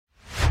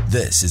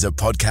This is a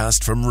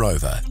podcast from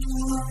Rover.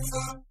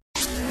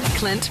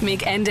 Clint,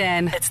 Meg and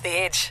Dan. It's The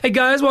Edge. Hey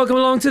guys, welcome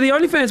along to the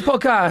OnlyFans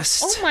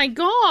podcast. Oh my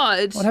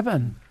God. What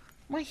happened?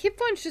 My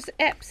headphones just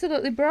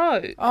absolutely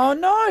broke. Oh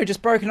no,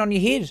 just broken on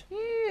your head.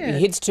 Yeah. Your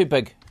head's too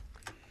big.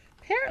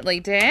 Apparently,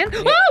 Dan.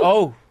 Yeah.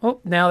 Oh! Oh,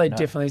 now they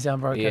definitely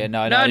sound broken. Yeah,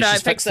 no, No,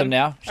 just fix them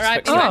now. All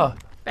right, Just fix them. Oh,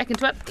 back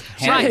into it.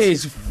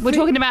 jeez. We're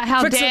talking about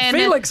how Fix it, Dan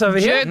Felix over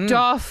here. jerked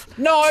off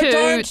No, to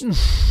don't.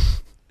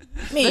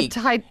 the Me.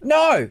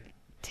 No.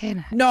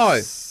 Titanic No.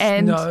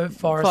 and No,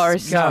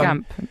 Forrest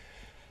Gump.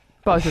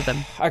 Both of them.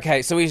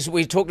 Okay, so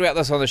we talked about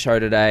this on the show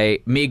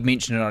today. Meg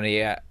mentioned it on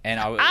air, and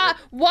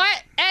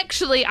What?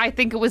 Actually, I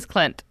think it was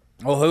Clint.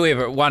 or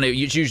whoever one.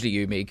 It's usually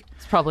you, Meg.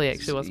 It's probably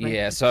actually was me.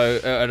 Yeah, so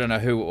I don't know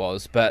who it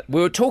was, but we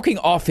were talking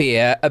off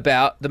air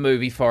about the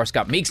movie Forrest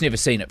Gump. Meg's never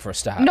seen it for a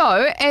start.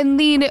 No, and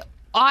then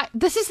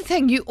this is the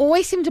thing. You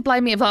always seem to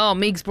blame me of, oh,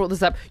 Meg's brought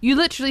this up. You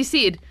literally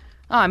said,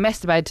 oh, I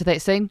masturbated to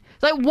that scene.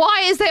 Like,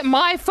 why is that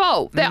my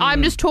fault? That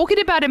I'm just talking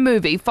about a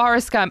movie,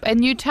 Forrest Gump,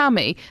 and you tell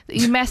me that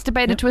you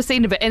masturbated to a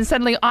scene of it, and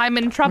suddenly I'm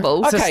in trouble.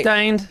 Okay.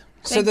 Sustained.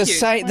 So the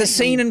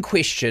scene in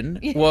question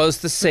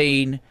was the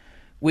scene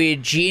where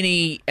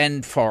Jenny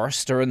and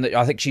Forrest are in the.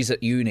 I think she's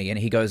at uni, and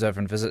he goes over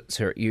and visits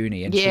her at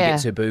uni, and she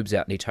gets her boobs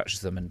out, and he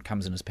touches them and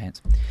comes in his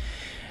pants.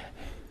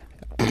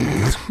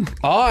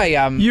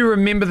 You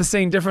remember the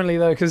scene differently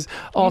though, because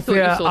off thought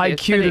you air saw I their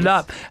queued it titties.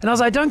 up, and I was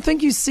like, I don't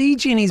think you see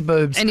Jenny's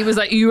boobs. And he was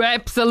like, you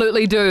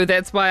absolutely do.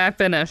 That's why I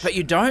finished. But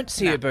you don't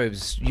see her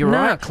boobs. You're No,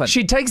 right, Clint.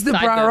 she takes the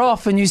Side bra boob.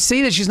 off, and you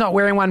see that she's not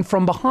wearing one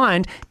from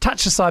behind.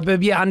 Touch the side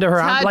boob, under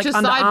her arm, Touch like a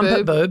under side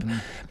armpit boob. boob.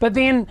 But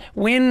then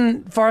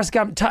when Forrest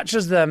Gump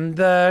touches them,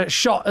 the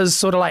shot is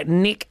sort of like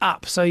neck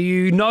up, so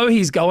you know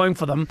he's going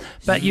for them,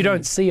 but you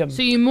don't see him.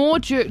 So you more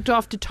jerked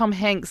off to Tom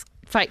Hanks'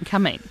 fake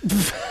coming,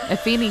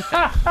 if anything.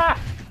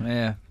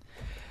 Yeah.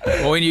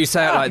 Well, when you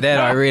say it like that,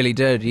 I really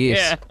did,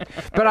 yes. Yeah.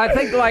 But I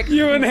think, like,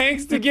 You and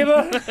Hanks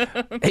together?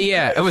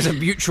 yeah, it was a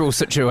mutual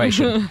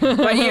situation.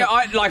 But yeah,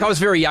 I was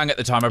very young at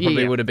the time. I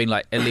probably Yeah. would have been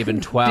like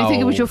 11, 12. Do you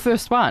think it was your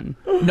first one?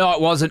 No,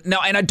 it wasn't. No,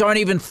 and I don't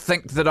even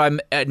think that I'm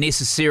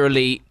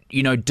necessarily,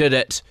 did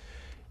it.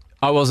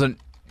 I wasn't,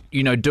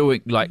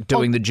 doing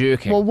the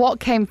jerking. Well, what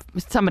came?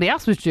 Somebody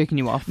else was jerking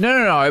you off.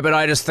 No. But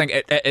I just think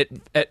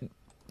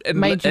it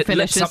Made you lit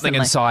finish something instantly.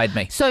 inside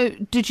me. So,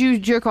 did you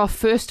jerk off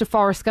first to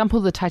Forrest Gump or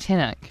the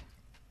Titanic?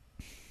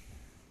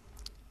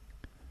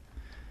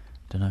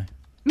 Don't know.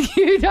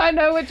 You don't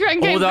know which one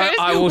came Although first?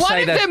 I will one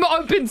say of that- them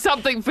opened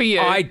something for you.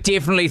 I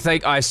definitely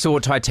think I saw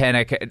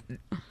Titanic.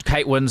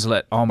 Kate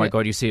Winslet. Oh my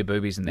God, you see her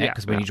boobies in that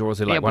because when he draws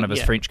her like one of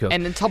his French girls.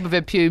 And the top of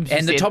her pubes.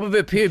 And the top of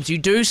her pubes, you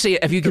do see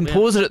it. If you can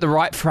pause it at the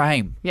right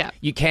frame,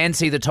 you can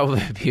see the top of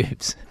her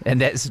pubes.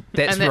 And that's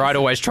where I'd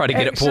always try to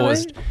get it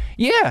paused.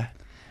 Yeah.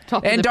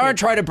 And don't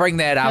try to bring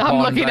that up I'm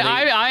on... looking.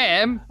 bloody- I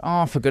am.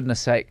 Oh, for goodness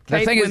sake. The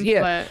Kate thing is,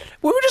 Winslet.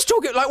 we were just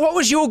talking, like, what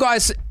was your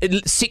guys'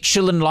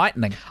 sexual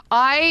enlightening?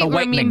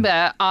 Awakening.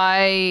 Remember.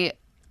 I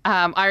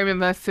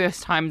remember the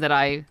first time that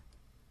I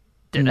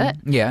did it.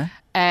 Yeah.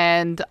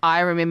 And I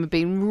remember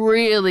being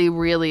really,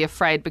 really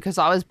afraid because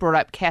I was brought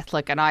up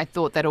Catholic and I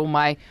thought that all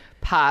my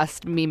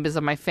past members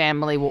of my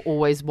family were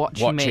always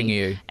watching me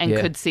you. and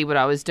could see what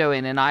I was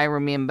doing. And I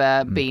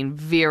remember being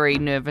very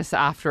nervous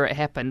after it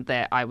happened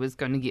that I was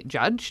going to get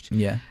judged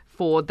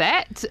for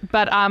that.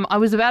 But I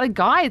was about a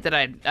guy that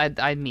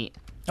I met.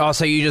 Oh,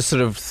 so you just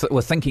sort of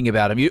were thinking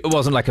about him. It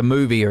wasn't like a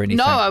movie or anything.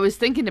 No, I was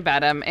thinking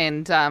about him,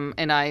 and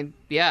I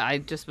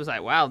just was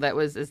like, wow,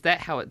 is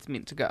that how it's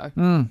meant to go?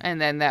 And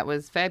then that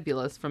was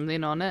fabulous from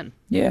then on in.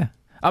 Yeah.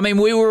 I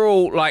mean, we were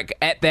all like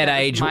at that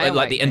age, my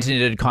like the awakening.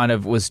 internet had kind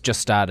of was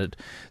just started.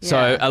 So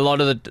Yeah. a lot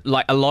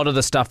of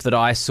the stuff that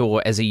I saw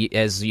as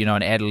an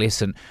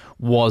adolescent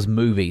was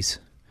movies.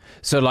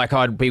 So like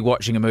I'd be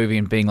watching a movie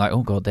and being like,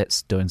 oh God,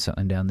 that's doing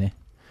something down there.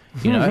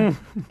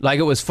 Like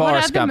it was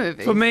Forrest Gump.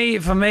 Movies?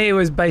 For me, it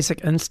was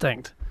Basic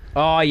Instinct.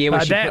 Oh yeah,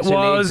 where she that puts her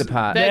legs was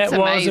apart. That's that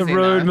was a amazing,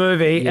 rude though.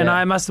 movie, and Yeah.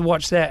 I must have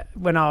watched that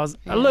when I was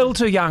a little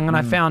too young, and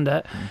I found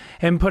it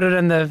and put it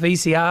in the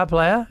VCR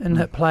player and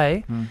hit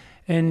play,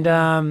 and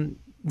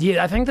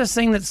I think the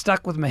scene that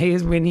stuck with me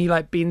is when he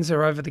like bends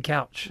her over the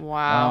couch.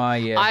 Wow. Oh,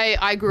 yeah.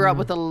 I grew up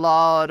with a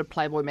lot of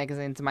Playboy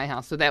magazines in my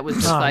house, so that was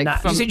just no.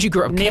 You said you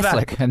grew up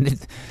Catholic, and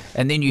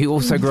then you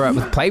also grew up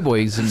with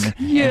Playboys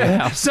in the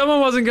house.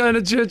 Someone wasn't going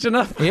to church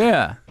enough.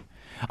 Yeah.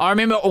 I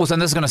remember also,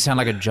 and this is going to sound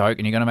like a joke,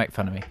 and you're going to make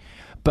fun of me,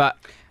 but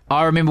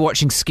I remember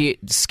watching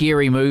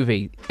Scary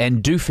Movie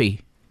and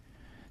Doofy.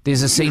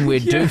 There's a scene where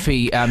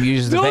Doofy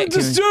uses the Don't vacuum.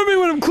 disturb me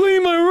when I'm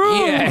cleaning my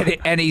room. Yeah,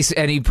 and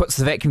he puts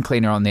the vacuum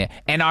cleaner on there.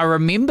 And I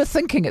remember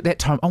thinking at that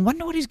time, I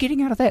wonder what he's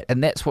getting out of that.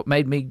 And that's what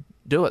made me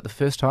do it the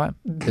first time,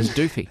 is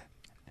Doofy.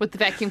 with the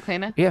vacuum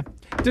cleaner. Yeah.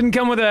 Didn't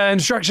come with an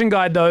instruction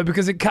guide though,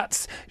 because it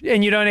cuts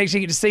and you don't actually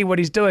get to see what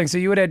he's doing, so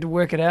you would have to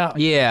work it out.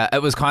 Yeah,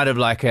 it was kind of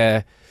like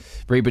a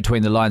read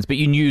between the lines, but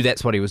you knew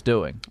that's what he was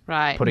doing,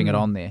 Right. putting it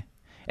on there.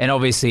 And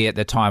obviously at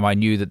the time I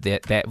knew that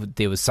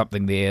there was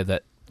something there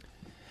that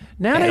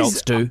Nowadays,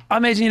 Adults do. I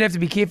imagine you'd have to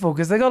be careful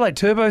because they got like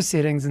turbo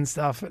settings and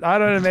stuff. I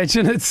don't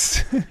imagine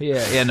it's. Yeah,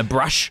 and a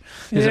brush.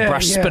 There's Yeah, a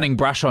brush, yeah. spinning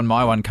brush on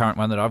my current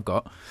one that I've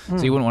got. So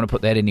you wouldn't want to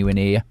put that anywhere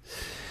near you.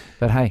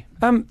 But hey.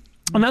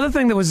 Another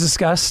thing that was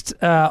discussed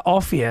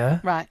off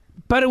air, Right.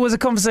 but it was a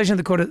conversation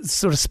that could have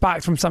sort of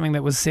sparked from something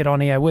that was said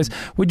on air, was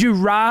would you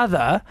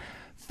rather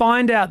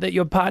find out that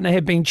your partner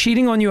had been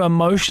cheating on you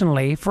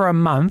emotionally for a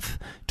month,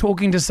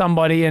 talking to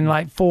somebody and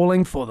like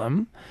falling for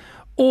them,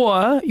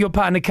 or your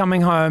partner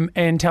coming home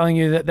and telling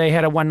you that they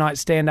had a one-night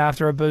stand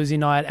after a boozy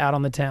night out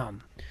on the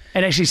town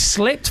and actually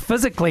slept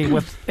physically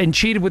with and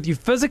cheated with you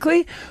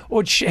physically,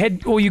 or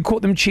you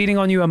caught them cheating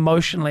on you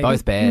emotionally?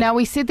 Both bad. Now,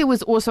 we said there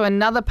was also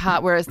another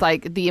part where it's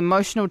like the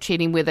emotional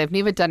cheating where they've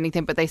never done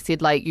anything, but they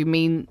said, like, you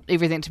mean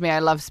everything to me. I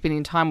love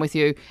spending time with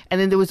you. And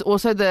then there was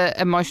also the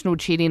emotional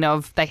cheating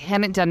of they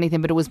hadn't done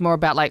anything, but it was more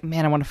about, like,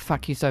 man, I want to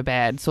fuck you so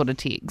bad sort of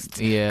texts.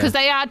 Yeah. Because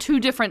they are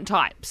two different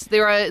types.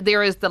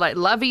 There is the, like,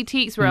 lovey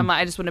text where I'm like,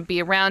 I just want to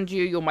be around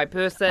you. You're my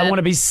person. I want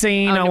to be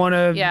seen. I want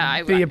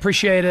to be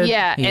appreciated.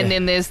 Yeah. And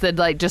then there's the,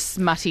 like, just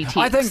smutty texts.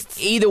 I think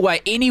either way,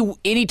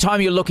 any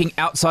time you're looking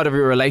outside of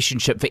your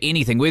relationship for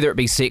anything, whether it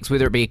be sex,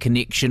 whether it be a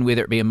connection,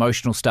 whether it be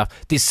emotional stuff,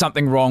 there's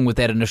something wrong with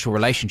that initial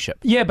relationship.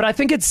 Yeah, but I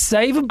think it's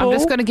savable. I'm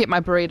just going to get my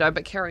burrito,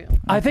 but carry on.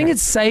 I think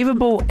it's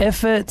savable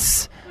if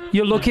it's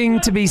you're looking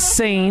to be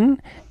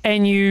seen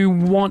and you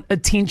want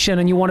attention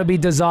and you want to be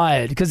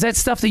desired, because that's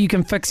stuff that you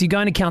can fix. You're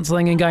going to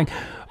counselling and going,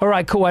 all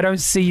right, cool, I don't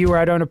see you, or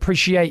I don't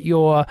appreciate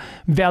your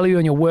value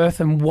and your worth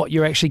and what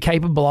you're actually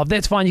capable of.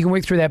 That's fine, you can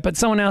work through that. But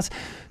someone else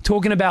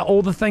talking about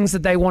all the things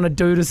that they want to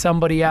do to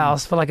somebody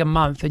else for like a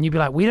month, and you'd be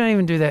like, we don't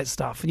even do that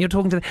stuff. And you're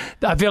talking to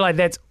I feel like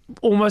that's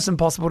almost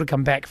impossible to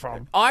come back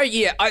from.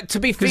 To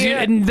be fair,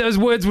 And those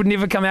words would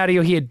never come out of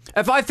your head.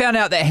 if I found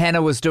out that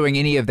Hannah was doing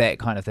any of that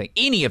kind of thing,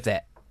 any of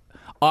that,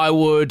 I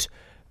would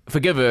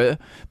forgive her,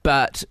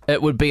 but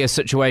it would be a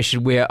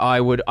situation where I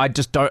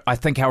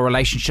think our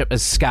relationship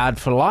is scarred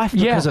for life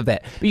because of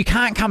that. But you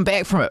can't come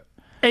back from it.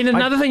 And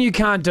another thing you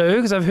can't do,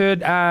 because I've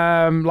heard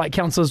like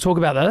counsellors talk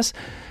about this,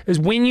 is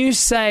when you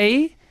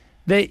say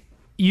that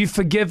you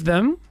forgive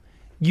them,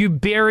 you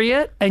bury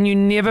it and you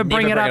never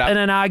bring it up in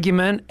an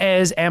argument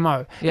as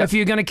ammo. Yep. If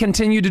you're going to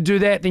continue to do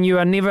that, then you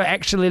are never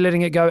actually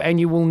letting it go and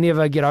you will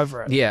never get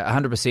over it. Yeah,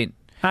 100%.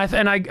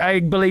 I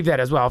believe that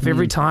as well. If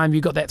every time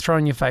you got that thrown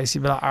in your face,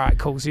 you'd be like, all right,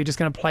 cool. So you're just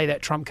going to play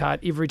that trump card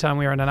every time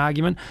we're in an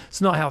argument.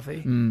 It's not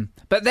healthy.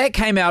 But that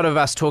came out of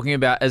us talking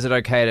about, is it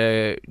okay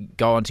to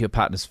go onto your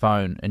partner's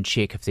phone and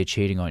check if they're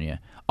cheating on you?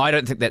 I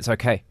don't think that's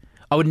okay.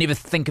 I would never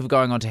think of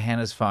going onto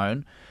Hannah's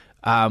phone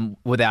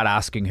without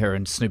asking her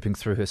and snooping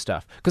through her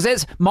stuff.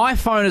 Because my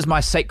phone is my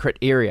sacred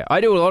area. I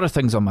do a lot of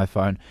things on my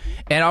phone,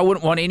 and I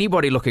wouldn't want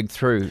anybody looking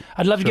through.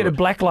 I'd love to get a it.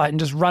 black light and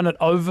just run it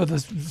over the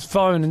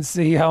phone and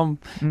see how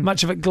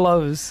much of it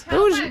glows.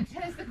 How much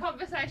has the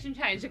conversation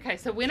changed? Okay,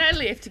 so when I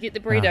left to get the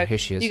burrito, here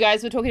she is. you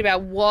guys were talking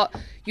about what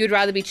you'd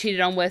rather be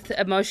cheated on with,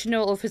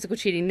 emotional or physical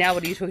cheating. Now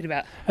what are you talking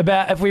about?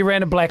 About if we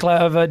ran a black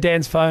light over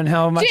Dan's phone,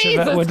 how much of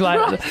Jesus it would light,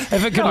 Christ.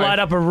 if it could light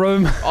up a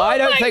room. I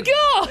don't my think.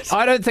 God!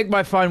 I don't think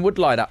my phone would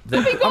light up.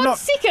 I'm not.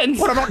 Seconds.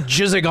 What? I'm not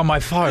jizzing on my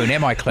phone,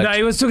 am I, Clint? No,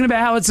 he was talking about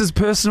how it's his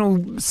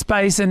personal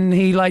space and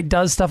he like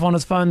does stuff on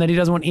his phone that he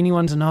doesn't want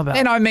anyone to know about.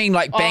 And I mean,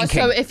 like, Oh,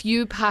 banking. so if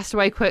you passed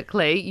away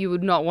quickly, you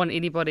would not want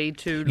anybody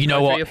to. You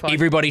know go through your what? phone.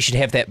 Everybody should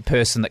have that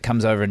person that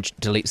comes over and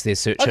deletes their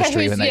search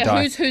history when they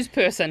die. who's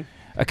person?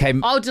 Okay,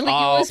 I'll delete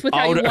yours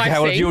without your wife Okay,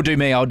 well, if seeing. you'll do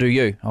me, I'll do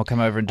you. I'll come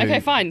over and do.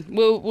 Okay, fine.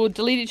 We'll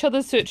delete each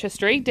other's search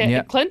history.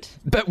 Yeah. Clint.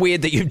 Bit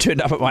weird that you've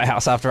turned up at my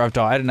house after I've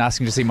died and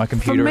asking to see my For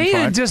computer me, and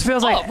phone. it just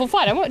feels like Oh, well,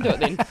 fine. I won't do it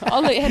then.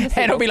 I'll let Hannah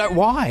settle. And I'll be like,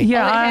 why?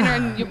 yeah. I'll let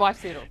Hannah and your wife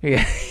settle.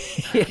 Yeah.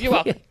 You're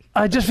welcome.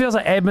 It just feels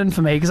like admin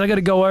for me because I got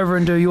to go over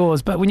and do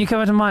yours. But when you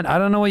come into mine, I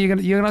don't know what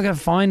you're not going to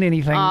find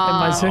anything in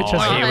my search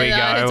history. here we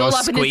go. It's all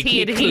up in his Squeaky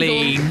head.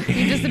 clean.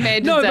 He just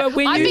imagines No, that. but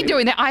when I've you- been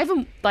doing that. I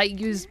haven't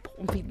used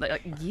porn for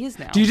like years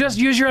now. Do you just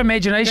use your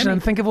imagination Really?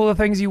 and think of all the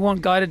things you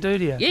want Guy to do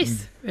to you?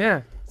 Yes.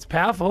 Yeah. It's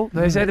powerful.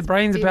 They say the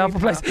brain's a Very powerful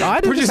place.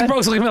 I do the Producer same.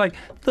 Brooks looking at me like,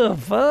 the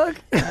fuck?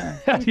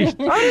 How do you, I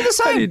do the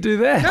same. How do you do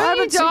that? No,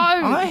 you don't.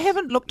 I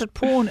haven't looked at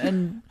porn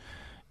in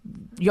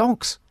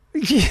yonks.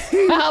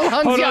 How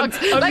long's Hold on.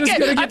 Yonks? I'm Like just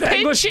gonna a get the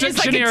English pinch is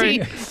like a dictionary.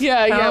 T.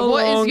 Yeah. How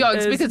What long is Yonks?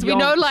 is Because we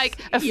know Yonks? like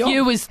a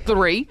few is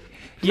 3.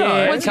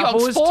 Yeah, What's a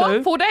couple Yonks? is 4?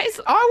 2. 4 days?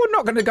 I'm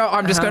not going to go.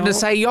 I'm just going to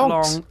say How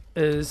yonks. long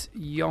is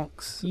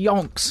yonks?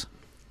 Yonks.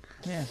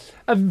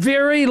 A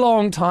very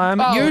long time.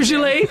 Oh,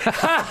 Usually,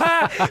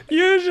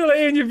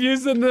 and you've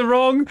used it in the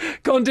wrong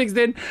context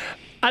then,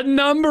 a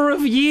number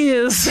of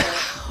years.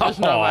 There's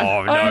no way.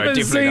 I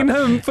haven't seen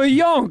him for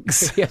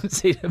yonks. You haven't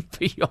seen him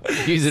for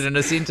yonks. Use it in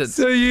a sentence.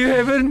 So you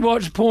haven't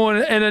watched porn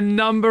in a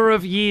number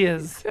of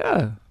years.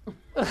 Yeah.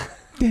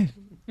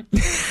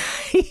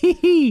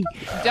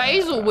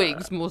 Days or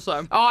weeks more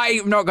so?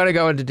 I'm not going to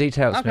go into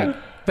details, Okay. mate.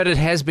 But it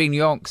has been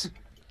yonks.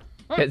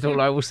 That's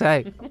all I will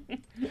say.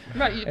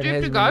 Right, you It do have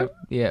has to been go.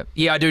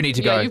 Yeah, I do need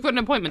to Yeah, go. you've got an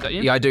appointment, don't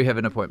you? Yeah, I do have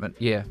an appointment.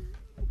 Yeah.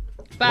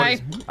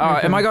 Bye. All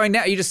right, am I going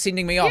now? Are you just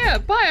sending me off? Yeah,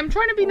 bye. I'm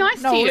trying to be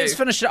nice No, to you. let's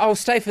finish it. I'll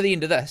stay for the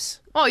end of this.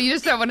 Oh, you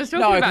just don't want to talk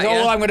No, about because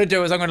all it. I'm going to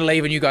do is I'm going to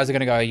leave and you guys are going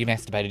to go, you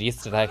masturbated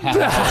yesterday.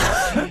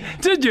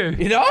 Did you?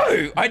 No,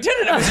 I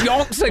didn't. It was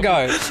yonks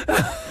ago.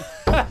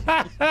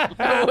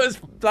 It was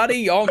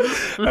bloody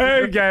yonks.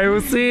 Okay,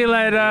 we'll see you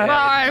later.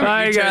 Bye.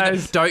 Bye,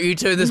 guys. Don't you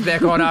turn this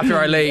back on after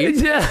I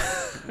leave. Yeah.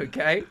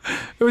 Okay.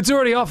 It's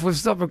already off. We've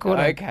stopped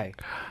recording. Okay.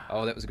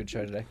 Oh, that was a good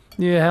show today.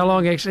 Yeah, how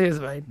long actually has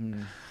it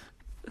been?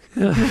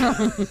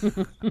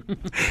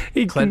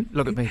 Clint,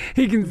 look at me.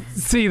 He can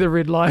see the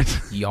red light.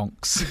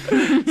 Yonks.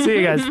 See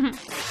you guys.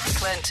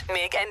 Clint,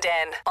 Meg, and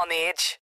Dan on the Edge.